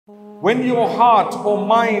when your heart or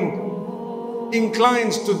mind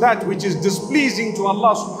inclines to that which is displeasing to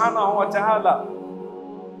Allah subhanahu wa ta'ala,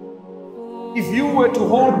 if you were to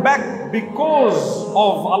hold back because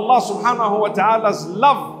of Allah subhanahu wa ta'ala's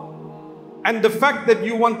love and the fact that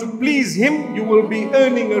you want to please Him, you will be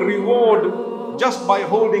earning a reward just by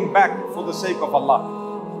holding back for the sake of Allah.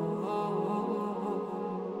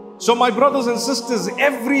 So my brothers and sisters,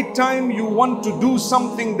 every time you want to do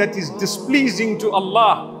something that is displeasing to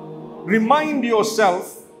Allah, remind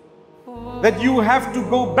yourself that you have to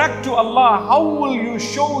go back to Allah. How will you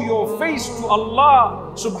show your face to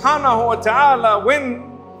Allah subhanahu wa ta'ala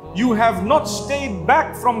when you have not stayed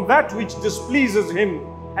back from that which displeases Him?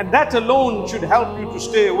 And that alone should help you to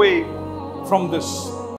stay away from this.